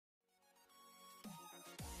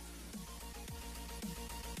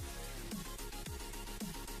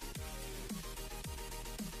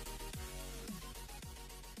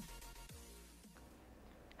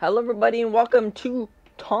Hello everybody and welcome to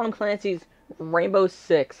Tom Clancy's Rainbow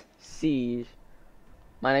Six Siege.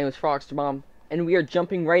 My name is Frogsterbomb and we are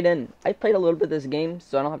jumping right in. I played a little bit of this game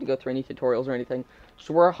so I don't have to go through any tutorials or anything.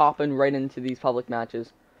 So we're hopping right into these public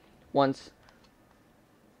matches. Once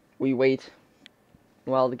we wait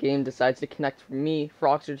while the game decides to connect from me,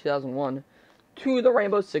 Frogster2001, to the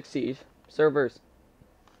Rainbow Six Siege servers.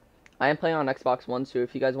 I am playing on Xbox One, so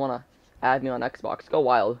if you guys want to add me on Xbox, go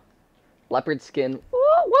wild. Leopard skin. Woo,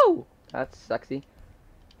 woo! That's sexy.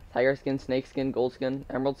 Tiger skin, snake skin, gold skin,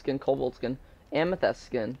 emerald skin, cobalt skin, amethyst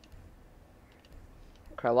skin.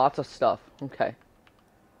 Okay, lots of stuff. Okay.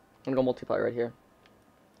 I'm gonna go multiplayer right here.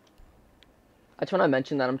 I just want to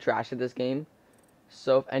mention that I'm trash at this game.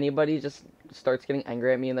 So if anybody just starts getting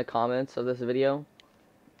angry at me in the comments of this video,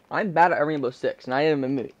 I'm bad at Rainbow Six, and I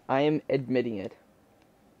am admitting it.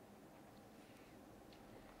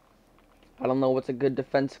 I don't know what's a good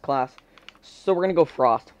defense class. So we're gonna go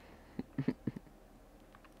Frost.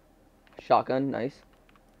 Shotgun, nice.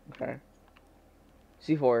 Okay.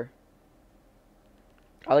 C4.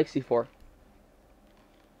 I like C4.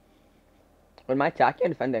 What am I attacking or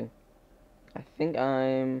defending? I think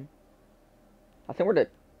we're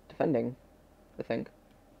defending. I think.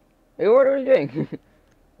 Hey, what are we doing?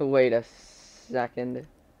 Wait a second.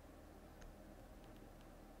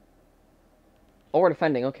 Oh, we're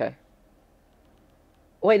defending, okay.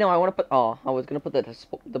 Wait, no, I want to put... Oh, I was going to put the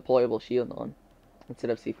deployable shield on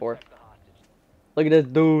instead of C4. Look at this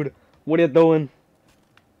dude. What are you doing?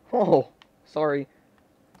 Oh, sorry.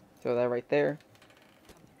 Throw that right there.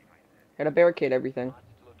 Gotta barricade everything.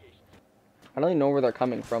 I don't even know where they're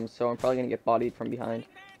coming from, so I'm probably going to get bodied from behind.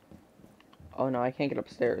 Oh, no, I can't get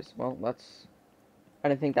upstairs. Well, that's... I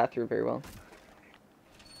didn't think that through very well.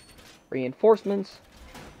 Reinforcements.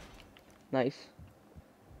 Nice.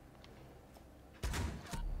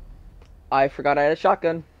 I forgot I had a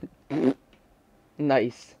shotgun.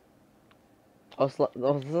 Nice. Oh, this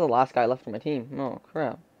is the last guy left on my team. Oh,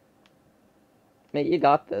 crap. Mate, you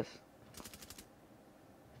got this.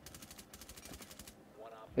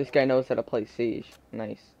 This guy knows how to play Siege.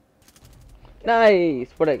 Nice. Nice!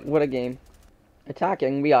 What a game.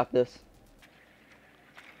 Attacking, we got this.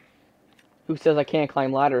 Who says I can't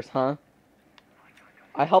climb ladders, huh?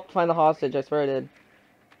 I helped find the hostage, I swear I did.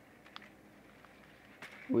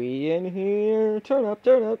 We in here, turn up,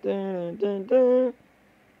 dun, dun, dun, dun.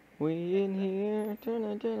 We in here, turn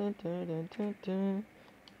up, dun, dun, dun, dun, dun.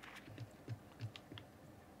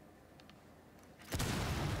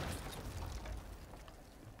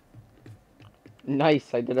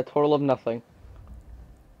 Nice, I did a total of nothing.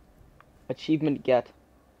 Achievement get.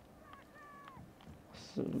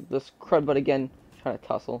 So this crud, but again, trying to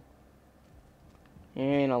tussle. You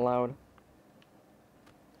ain't allowed.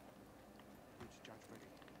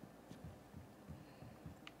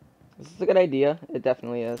 Is this a good idea? It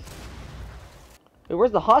definitely is. Wait, where's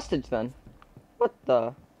the hostage then? What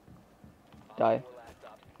the? Die.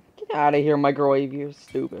 Get out of here, microwave, you're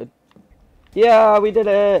stupid. Yeah, we did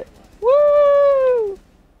it! Woo!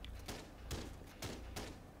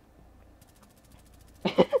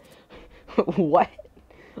 What?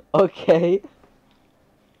 Okay.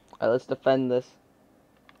 Alright, let's defend this.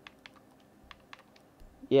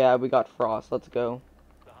 Yeah, we got Frost. Let's go.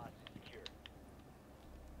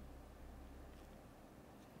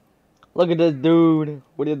 Look at this dude.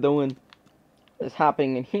 What are you doing? What's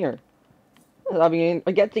happening in here? What's happening in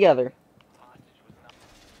a get together?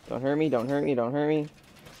 Don't hurt me, don't hurt me, don't hurt me.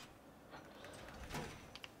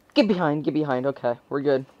 Get behind, get behind. Okay, we're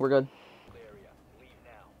good, we're good.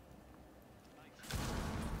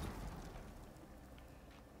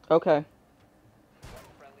 Okay.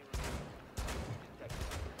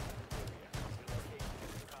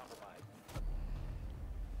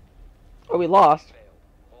 Oh, we lost.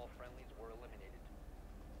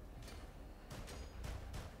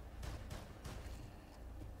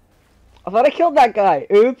 I thought I killed that guy.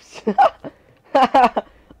 Oops. I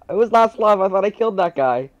was last live. I thought I killed that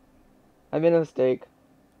guy. I made a mistake.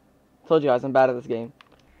 Told you guys I'm bad at this game.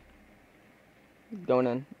 Going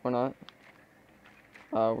in or not.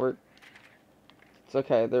 It's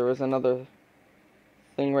okay. There was another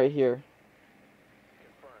thing right here.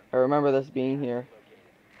 I remember this being here.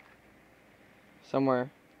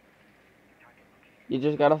 Somewhere. You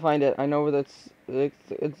just gotta find it. I know where it's an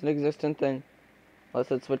existent thing. Unless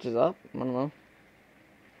it switches up. I don't know.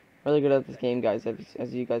 Really good at this game, guys,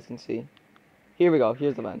 as you guys can see. Here we go.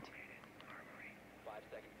 Here's the vent. 5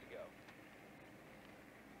 seconds to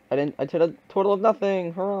go. I did a total of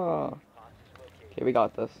nothing. Hurrah! Okay, we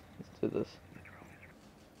got this. Let's do this.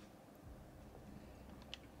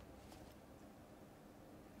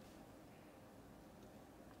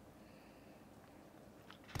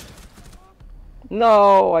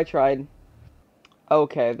 No, I tried.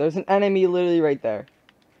 Okay, there's an enemy literally right there.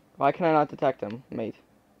 Why can I not detect him, mate?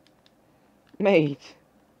 Mate!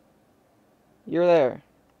 You're there.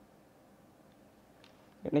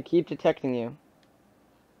 I'm gonna keep detecting you.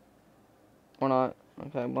 Or not.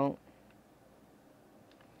 Okay, well.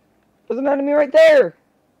 There's an enemy right there!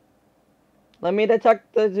 Let me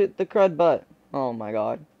detect the crud butt. Oh my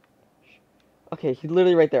god. Okay, he's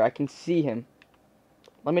literally right there. I can see him.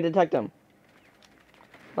 Let me detect him.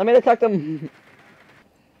 Let me detect him!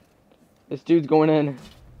 This dude's going in.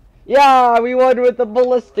 Yeah, we won with the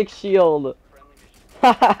ballistic shield! Friendly mission.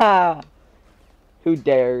 Ha ha ha! Who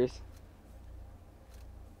dares?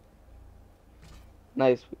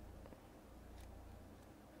 Nice.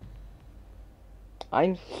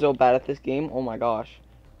 I'm so bad at this game. Oh my gosh.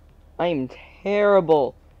 I am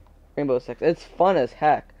terrible. Rainbow Six. It's fun as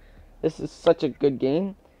heck. This is such a good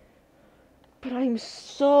game. But I'm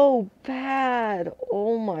so bad.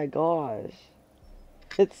 Oh my gosh.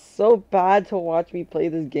 It's so bad to watch me play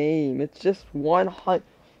this game. It's just 100%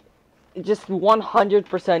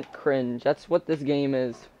 cringe. That's what this game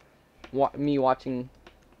is. Me watching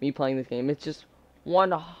me playing this game. It's just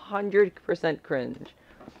 100% cringe.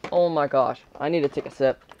 Oh my gosh. I need to take a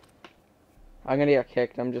sip. I'm gonna get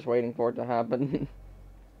kicked. I'm just waiting for it to happen.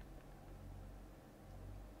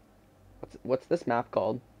 What's this map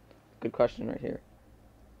called? Good question right here.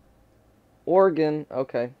 Oregon.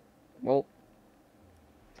 Okay. Well,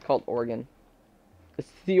 it's called Oregon.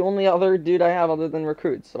 It's the only other dude I have other than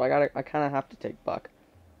recruits, so I kind of have to take Buck.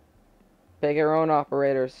 Pick your own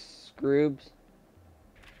operator, Scroobs.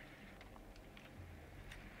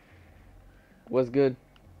 Was good.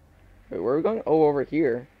 Wait, where are we going? Oh, over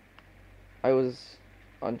here. I was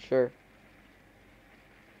unsure.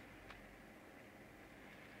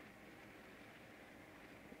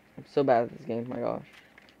 I'm so bad at this game, my gosh.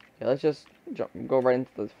 Okay, let's just go right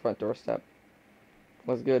into the front doorstep.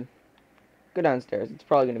 Was good. Go downstairs. It's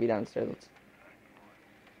probably gonna be downstairs. Let's.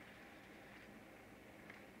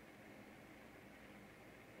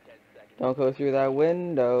 10 seconds. Don't go through that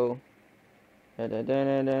window. Da, da, da,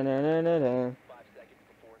 da, da, da, da, da. 5 seconds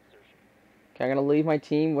before insertion. Okay, I'm gonna leave my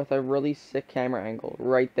team with a really sick camera angle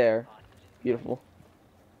right there. Hostage. Beautiful.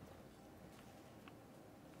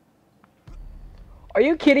 Are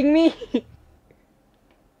you kidding me?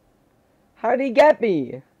 How did he get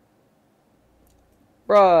me?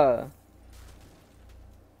 Bruh.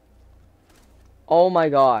 Oh my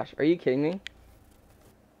gosh. Are you kidding me?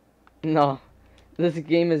 No. This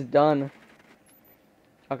game is done.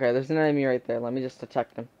 Okay, there's an enemy right there. Let me just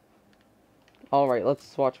detect him. Alright,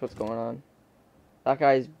 let's watch what's going on. That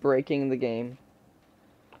guy's breaking the game.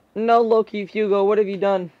 No, Loki, Hugo, what have you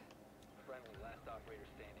done? Friendly, last operator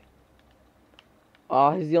standing.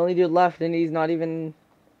 Oh, he's the only dude left and he's not even...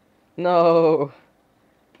 No.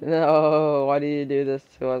 No, why did you do this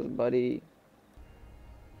to us, buddy?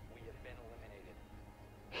 We have been eliminated.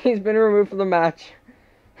 He's been removed from the match.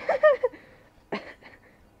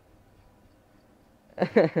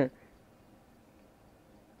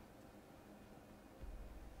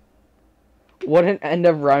 What an end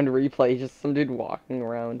of round replay, just some dude walking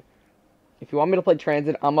around. If you want me to play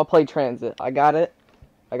Transit, I'm gonna play Transit. I got it.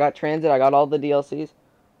 I got Transit, I got all the DLCs.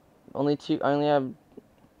 I only have,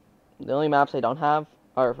 the only maps I don't have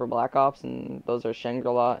are for Black Ops, and those are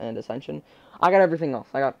Shangri-La and Ascension. I got everything else.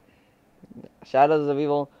 I got Shadows of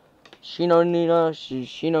Evil, Shino Numa,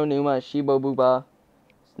 Shibo Buba.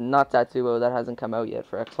 Not Tatsubo, that hasn't come out yet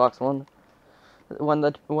for Xbox One.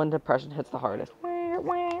 When depression hits the hardest.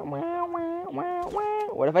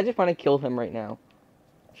 What if I just want to kill him right now?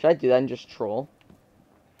 Should I do that and just troll?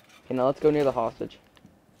 Okay, now let's go near the hostage.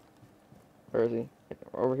 Where is he?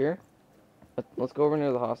 Over here? Let's go over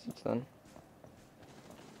near the hostage then.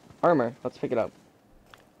 Armor. Let's pick it up.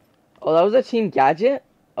 Oh, that was a team gadget?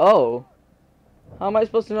 Oh. How am I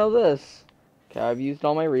supposed to know this? Okay, I've used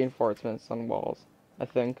all my reinforcements on walls. I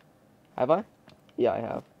think. Have I? Yeah, I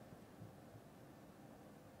have.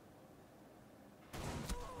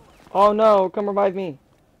 Oh no, come revive me.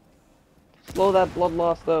 Slow that blood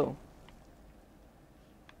loss though.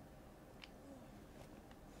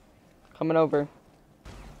 Coming over.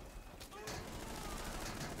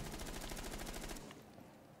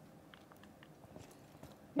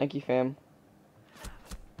 Thank you, fam.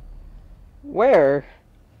 Where?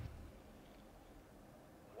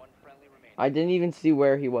 One friendly remaining. I didn't even see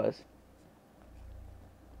where he was.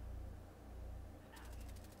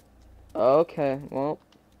 Okay, well.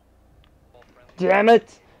 All friendly. Damn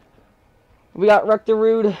it! We got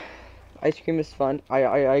Rector-Rude. Ice cream is fun. I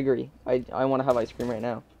agree. I want to have ice cream right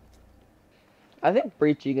now. I think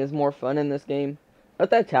breaching is more fun in this game. Not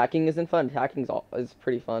that attacking isn't fun. Attacking is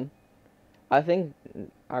pretty fun. I think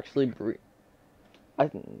actually,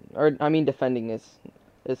 I mean defending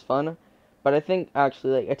is fun, but I think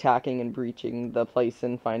actually like attacking and breaching the place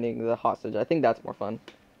and finding the hostage. I think that's more fun.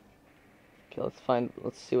 Okay, let's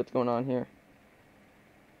see what's going on here.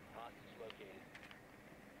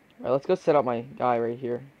 Alright, let's go set up my guy right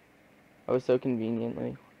here. Oh, so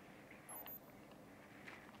conveniently.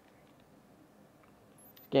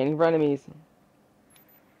 Scanning for enemies.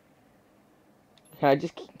 Can I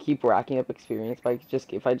just keep racking up experience by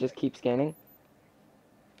if I just keep scanning?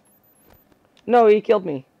 No, he killed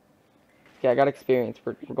me. Okay, I got experience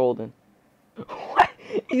for golden. What?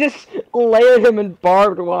 He just layered him in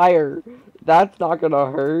barbed wire. That's not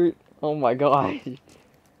gonna hurt. Oh my gosh. He's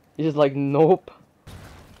just like, nope.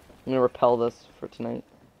 I'm gonna repel this for tonight.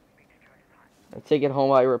 I take it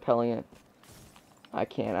home by repelling it. I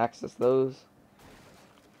can't access those.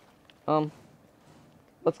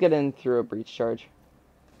 Let's get in through a breach charge.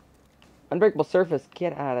 Unbreakable surface,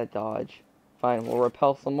 get out of dodge. Fine, we'll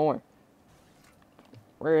repel some more.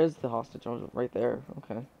 Where is the hostage? Oh, right there.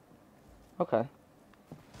 Okay. Okay.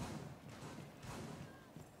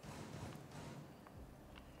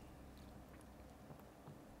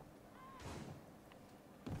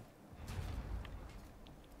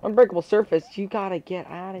 Unbreakable surface, you gotta get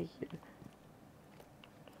out of here.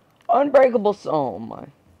 Unbreakable, oh my.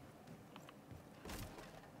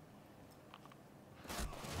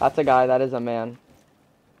 That's a guy, that is a man.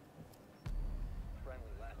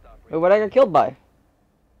 Wait, what I got killed by?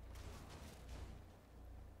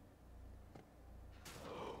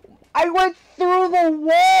 I went through the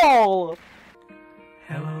wall!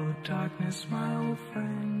 Hello darkness, my old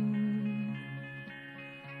friend.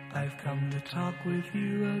 I've come to talk with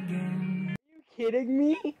you again. Are you kidding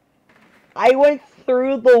me? I went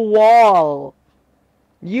through the wall!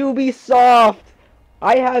 Ubisoft!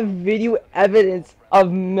 I have video evidence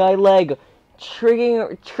of my leg triggering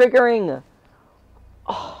a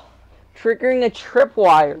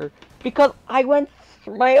tripwire because I went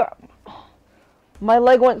my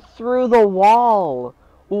leg went through the wall.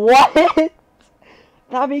 What?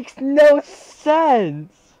 That makes no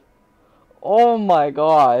sense. Oh my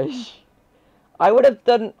gosh. I would have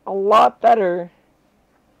done a lot better.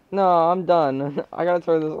 No, I'm done. I gotta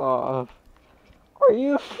turn this off. Are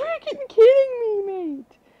you freaking kidding me, mate?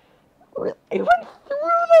 It went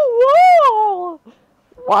through the wall!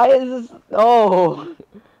 Why is this? Oh,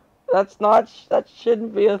 that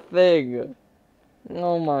shouldn't be a thing.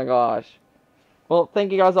 Oh my gosh. Well,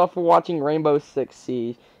 thank you guys all for watching Rainbow Six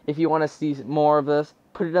Siege. If you want to see more of this,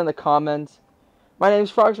 put it in the comments. My name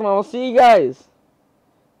is Frogsman. I'll see you guys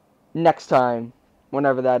next time,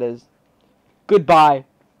 whenever that is. Goodbye.